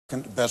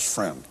best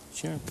friend.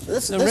 Sure.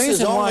 This The is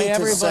reason why only to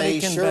everybody say,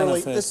 can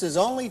surely, benefit. this is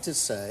only to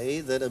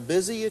say that a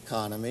busy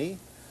economy,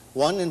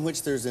 one in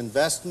which there's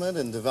investment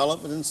and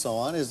development and so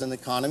on, is an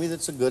economy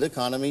that's a good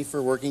economy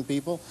for working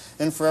people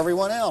and for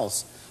everyone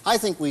else. I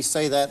think we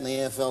say that in the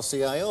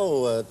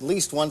AFL-CIO at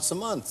least once a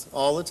month,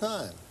 all the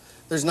time.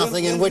 There's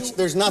nothing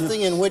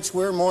in which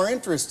we're more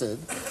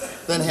interested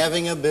than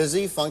having a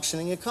busy,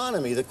 functioning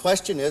economy. The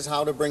question is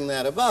how to bring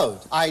that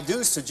about. I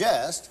do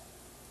suggest,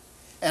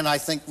 and I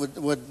think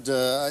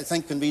I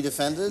think can be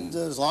defended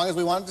as long as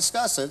we want to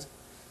discuss it,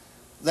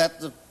 that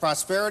the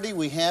prosperity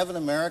we have in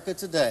America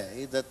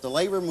today, that the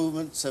labor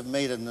movements have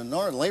made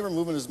labor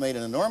movement has made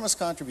an enormous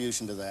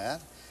contribution to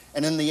that,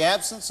 and in the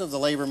absence of the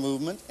labor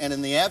movement and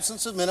in the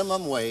absence of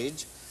minimum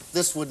wage,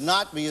 this would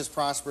not be as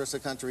prosperous a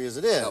country as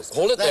it is. Now,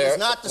 hold it there. That is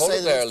not to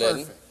say that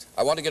it's perfect.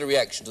 I want to get a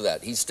reaction to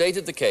that. He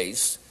stated the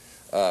case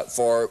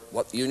for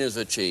what the unions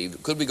have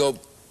achieved. Could we go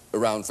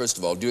around, first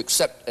of all? Do you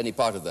accept any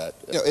part of that?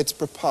 You know, it's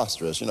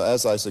preposterous, you know,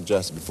 as I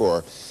suggested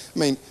before. I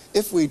mean,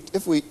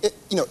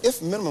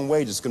 if minimum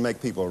wages can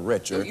make people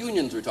richer... The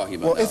unions we're talking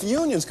about Well, if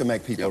unions can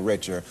make people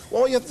richer,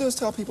 well, all you have to do is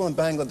tell people in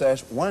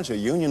Bangladesh, why don't you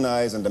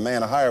unionize and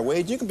demand a higher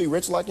wage? You can be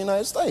rich like the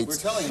United States.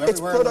 We're telling them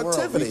everywhere in the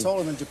world. We told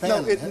them in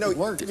Japan it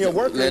worked. You know,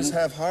 workers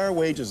have higher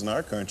wages in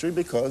our country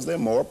because they're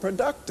more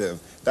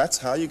productive. That's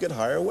how you get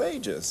higher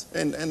wages.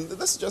 And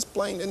this is just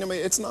plain, I mean,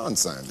 it's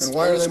nonsense. And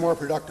why are they more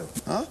productive?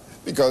 Huh?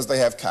 Because they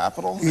have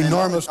capital.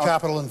 Enormous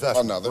capital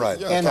investment. Right.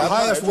 Yeah, and the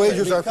highest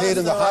wages are paid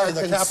in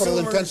the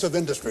capital-intensive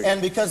industry. And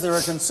because there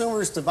are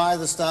consumers to buy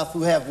the stuff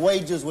who have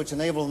wages which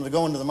enable them to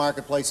go into the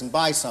marketplace and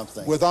buy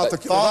something. Without the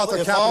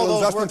capital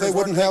investment, they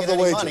wouldn't have the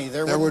wages.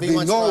 There would be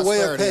no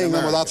way of paying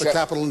them without the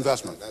capital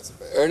investment.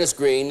 Ernest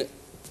Green,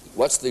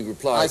 what's the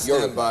reply? I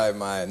stand by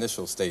my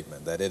initial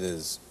statement that it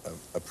is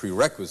a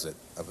prerequisite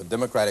of a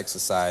democratic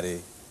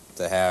society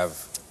to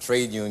have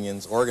trade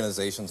unions,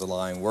 organizations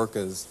allowing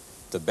workers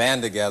to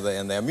band together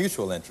in their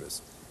mutual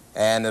interests.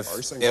 And if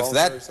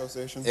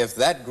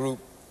that group,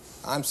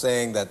 I'm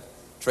saying that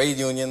trade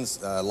unions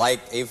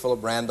like A.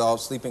 Philip Randolph,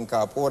 sleeping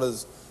car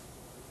porters,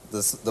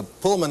 the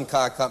Pullman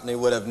car company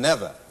would have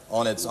never,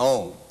 on its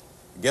own,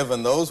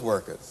 given those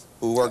workers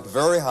who worked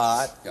very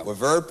hard, were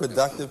very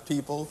productive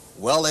people,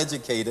 well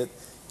educated,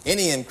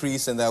 any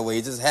increase in their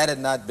wages had it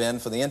not been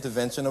for the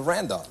intervention of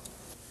Randolph.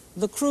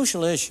 The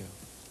crucial issue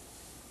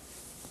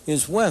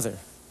is whether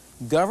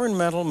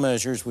governmental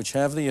measures which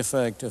have the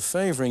effect of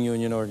favoring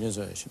union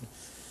organization,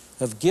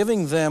 of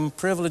giving them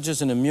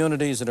privileges and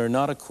immunities that are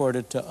not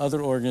accorded to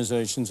other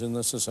organizations in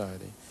the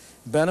society,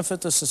 benefit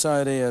the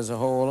society as a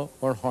whole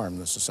or harm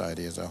the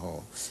society as a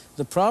whole.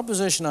 The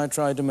proposition I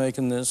tried to make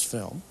in this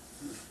film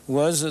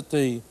was that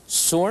the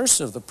source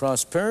of the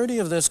prosperity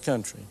of this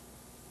country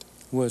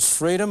was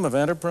freedom of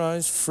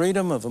enterprise,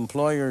 freedom of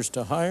employers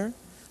to hire,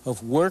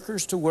 of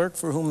workers to work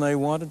for whom they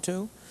wanted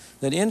to,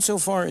 that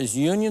insofar as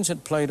unions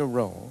had played a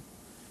role,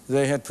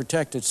 they had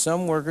protected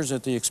some workers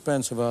at the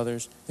expense of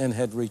others and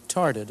had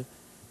retarded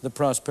the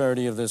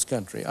prosperity of this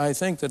country. I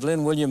think that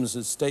Lynn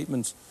Williams'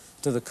 statements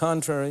to the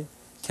contrary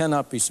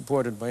cannot be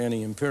supported by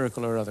any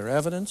empirical or other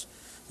evidence,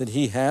 that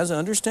he has,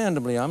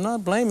 understandably, I'm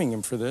not blaming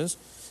him for this,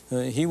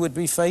 he would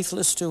be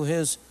faithless to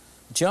his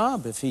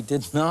job if he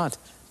did not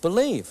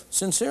believe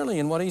sincerely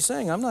in what he's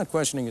saying. I'm not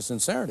questioning his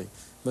sincerity,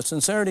 but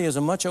sincerity is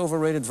a much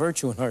overrated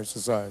virtue in our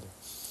society.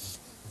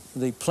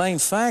 The plain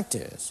fact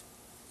is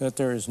that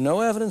there is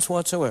no evidence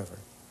whatsoever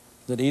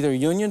that either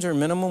unions or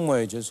minimum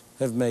wages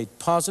have made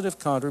positive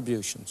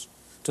contributions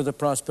to the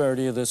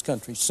prosperity of this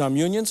country. Some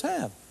unions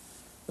have,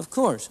 of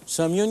course.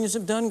 Some unions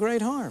have done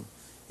great harm.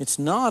 It's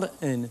not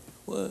an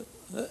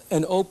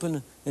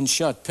open and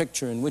shut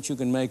picture in which you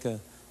can make a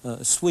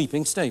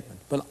sweeping statement.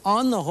 But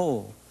on the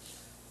whole,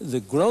 the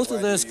growth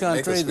of this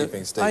country,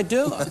 I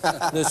do.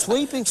 The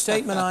sweeping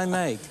statement I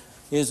make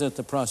is that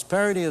the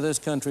prosperity of this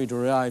country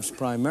derives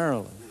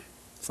primarily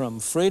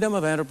from freedom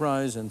of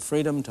enterprise and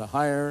freedom to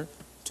hire,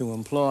 to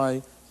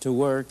employ, to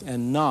work,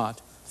 and not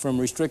from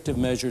restrictive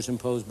measures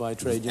imposed by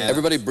trade unions.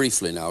 Everybody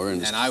briefly now,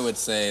 Ernest. And I would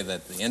say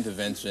that the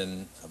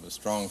intervention of a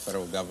strong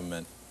federal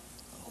government,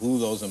 who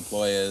those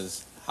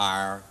employers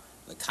hire,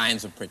 the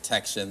kinds of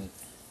protection,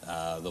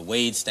 the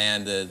wage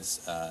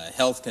standards,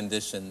 health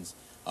conditions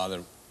are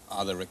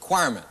the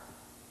requirement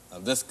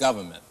of this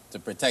government to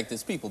protect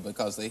its people,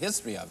 because the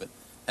history of it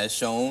has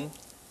shown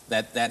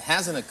that that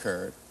hasn't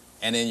occurred.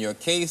 And in your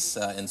case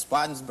in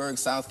Spartanburg,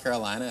 South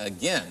Carolina,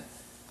 again,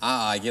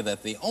 I argue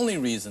that the only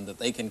reason that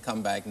they can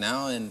come back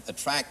now and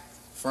attract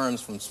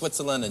firms from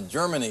Switzerland and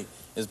Germany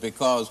is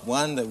because,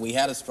 one, that we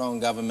had a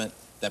strong government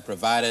that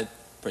provided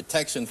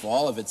protection for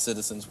all of its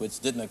citizens, which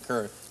didn't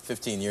occur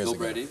 15 years ago.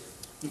 Brady.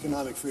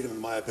 Economic freedom, in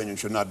my opinion,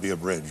 should not be a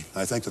bridge.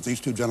 I think that these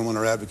two gentlemen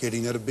are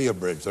advocating that it be a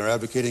bridge. They're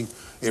advocating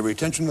a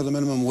retention of the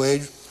minimum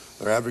wage.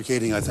 They're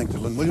advocating, I think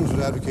that Lynn Williams is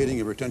advocating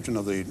a retention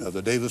of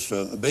the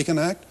Davis-Bacon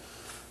Act.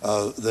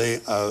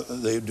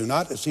 They do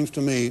not, it seems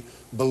to me,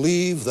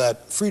 believe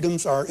that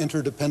freedoms are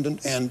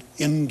interdependent and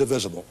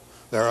indivisible.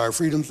 There are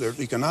freedoms, there's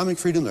economic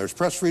freedom, there's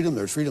press freedom,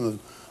 there's freedom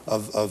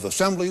of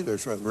assembly,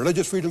 there's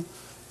religious freedom,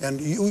 And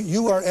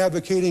you are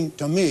advocating,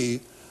 to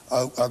me,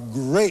 a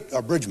great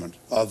abridgment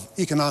of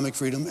economic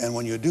freedom, and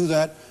when you do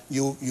that,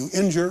 you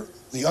injure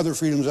the other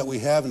freedoms that we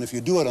have, and if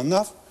you do it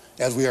enough,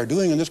 as we are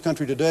doing in this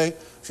country today,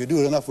 if you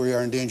do it enough, we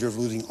are in danger of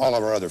losing all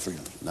of our other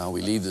freedoms. Now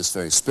we leave this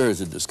very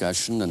spirited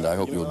discussion, and I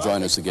hope you'll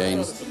join us again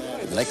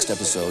in the next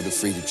episode of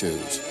Free to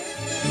Choose.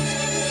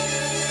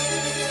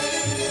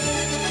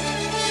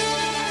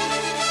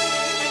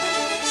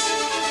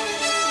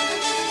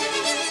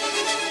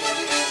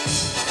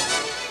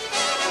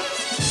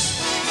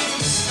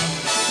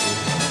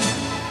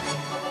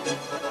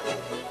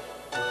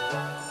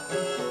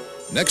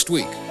 Next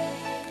week,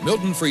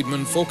 Milton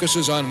Friedman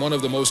focuses on one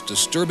of the most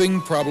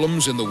disturbing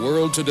problems in the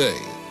world today,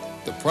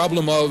 the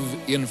problem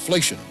of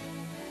inflation.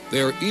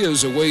 There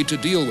is a way to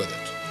deal with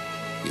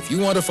it. If you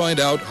want to find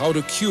out how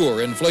to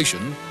cure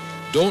inflation,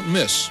 don't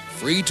miss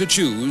Free to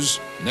Choose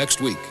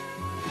next week.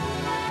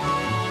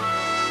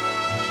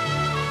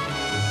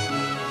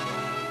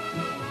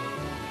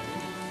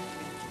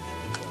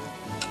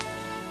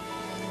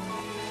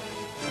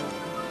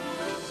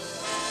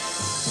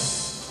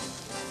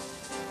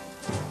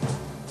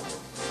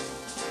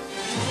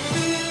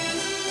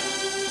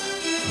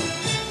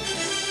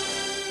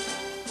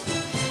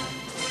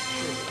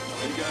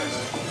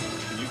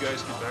 Can you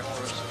guys get back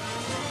for us?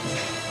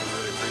 I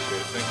really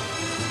appreciate it.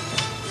 Thank you.